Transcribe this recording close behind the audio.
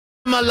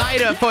him a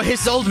lighter for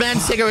his old man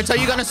cigarettes. Are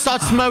you gonna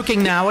start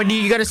smoking now? Or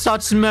you gotta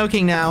start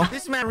smoking now?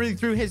 This man really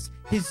threw his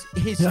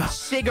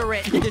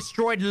cigarette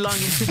destroyed lung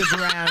into the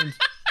ground.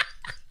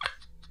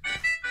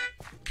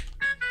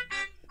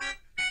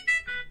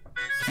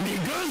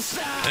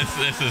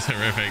 This is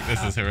horrific.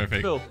 This is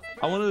horrific. Phil,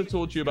 I wanted to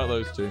talk to you about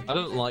those two. I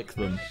don't like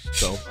them,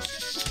 so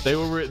they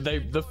were.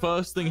 The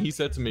first thing he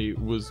said to me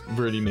was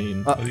really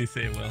mean. What did he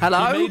say? Well,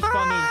 Hello.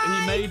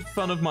 He made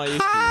fun of my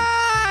issues.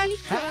 Hey,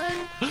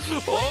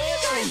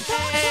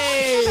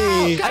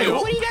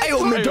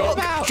 my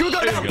dog. Should we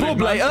go down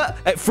pub later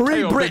at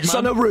three bricks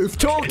on a roof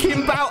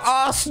talking about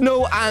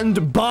Arsenal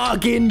and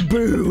bargain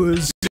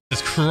booze?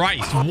 Jesus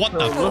Christ, what the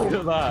Look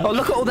at that. Oh,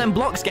 look at all them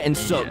blocks getting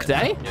sucked,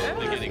 eh?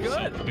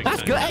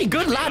 That's good. Hey,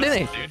 good lad,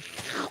 isn't he?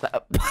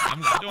 I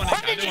don't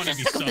want to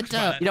be sucked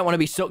by You don't want to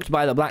be sucked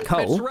by the black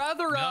hole. It's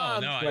rather,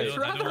 it's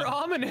rather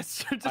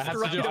ominous just I have to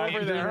right do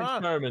over there, an huh?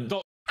 experiment.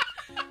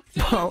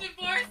 Oh.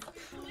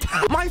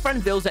 My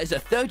friend Phil is a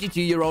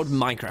 32-year-old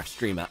Minecraft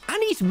streamer,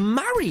 and he's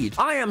married.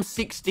 I am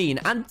 16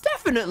 and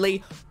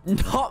definitely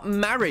not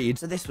married,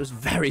 so this was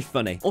very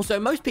funny.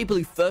 Also, most people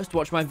who first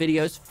watch my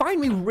videos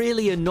find me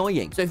really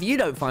annoying, so if you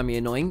don't find me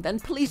annoying, then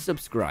please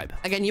subscribe.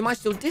 Again, you might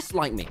still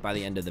dislike me by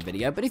the end of the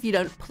video, but if you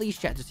don't, please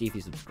check to see if you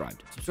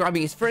subscribed.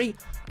 Subscribing is free,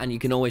 and you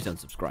can always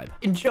unsubscribe.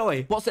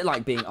 Enjoy. What's it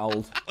like being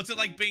old? What's it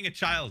like being a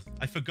child?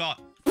 I forgot.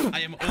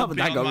 I am Oh, old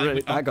that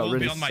got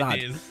really beyond my sad.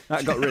 days.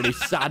 That got really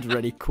sad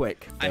really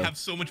quick. I have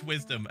so much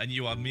wisdom, and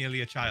you are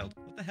merely a child.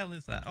 What the hell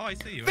is that? Oh, I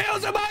see you.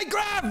 Phil's a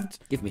Minecraft!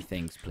 Give me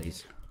things,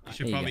 please. You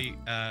should Here probably.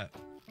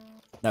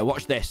 No,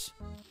 watch this.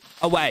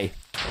 Away.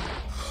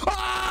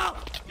 Ah!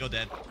 You're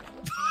dead.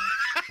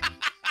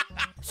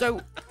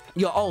 So,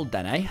 you're old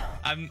then, eh?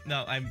 I'm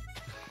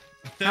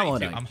 32. How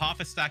old are you? I'm half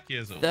a stack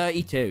years old.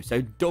 32,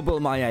 so double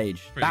my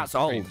age. That's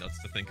Pretty old.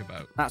 nuts to think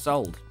about. That's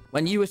old.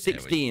 When you were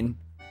 16,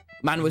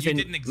 man was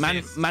in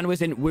man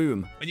was in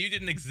womb. When you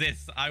didn't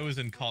exist, I was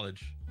in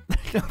college.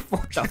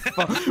 What the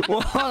fuck?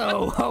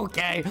 Whoa,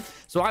 okay.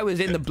 So I was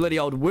in the bloody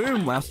old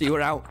womb whilst you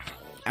were out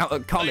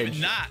at college.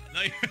 Not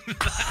even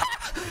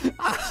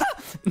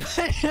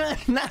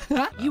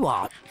that. You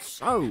are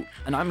so,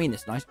 and I mean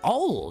this nice,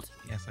 old.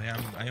 Yes, I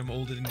am. I am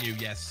older than you.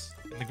 Yes.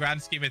 In the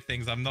grand scheme of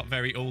things, I'm not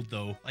very old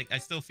though. Like, I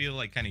still feel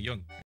like kind of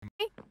young.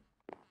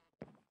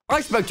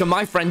 I spoke to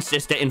my friend's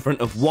sister in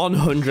front of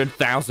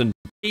 100,000.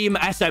 Team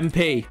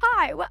SMP.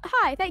 Hi,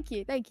 hi, thank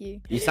you.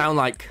 You sound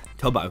like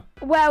Tubbo.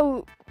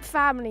 Well,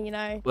 family, you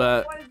know.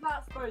 What is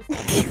that supposed to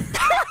be?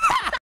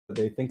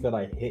 They think that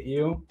I hit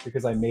you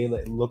because I made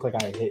it look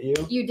like I hit you.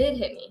 You did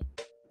hit me.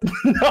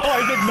 No,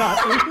 I did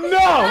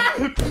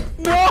not.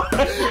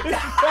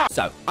 No!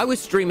 So, I was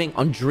streaming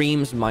on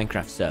Dream's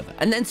Minecraft server,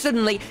 and then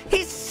suddenly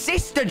his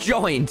sister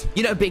joined.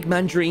 You know Big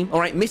Man Dream? All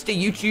right, Mr.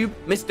 YouTube,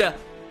 Mr.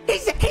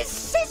 His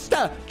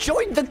sister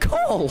joined the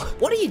call.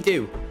 What do you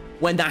do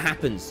when that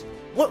happens?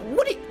 What?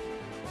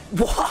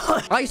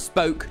 I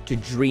spoke to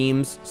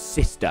Dream's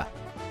sister.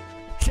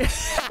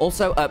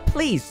 Also,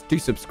 please do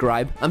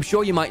subscribe. I'm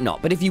sure you might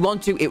not, but if you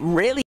want to, it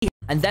really...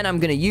 And then I'm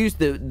going to use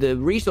the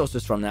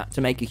resources from that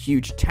to make a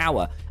huge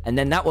tower, and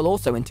then that will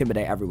also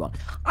intimidate everyone.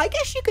 I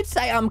guess you could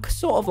say I'm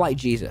sort of like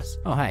Jesus.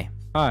 Oh, hey.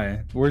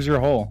 Hi, where's your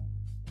hole?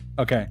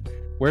 Okay,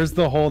 where's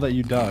the hole that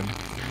you dug?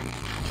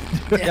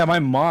 Yeah, my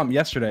mom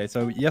yesterday.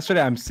 So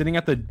yesterday I'm sitting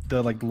at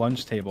the like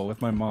lunch table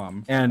with my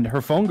mom, and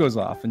her phone goes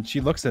off, and she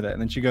looks at it,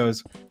 and then she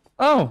goes,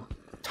 "Oh,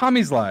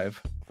 Tommy's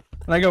live."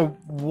 And I go,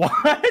 "What?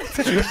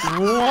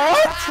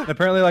 What?"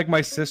 Apparently, like,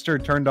 my sister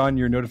turned on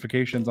your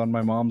notifications on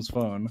my mom's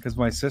phone because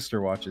my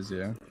sister watches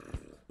you.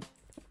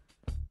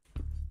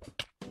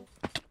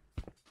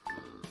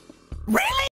 Really?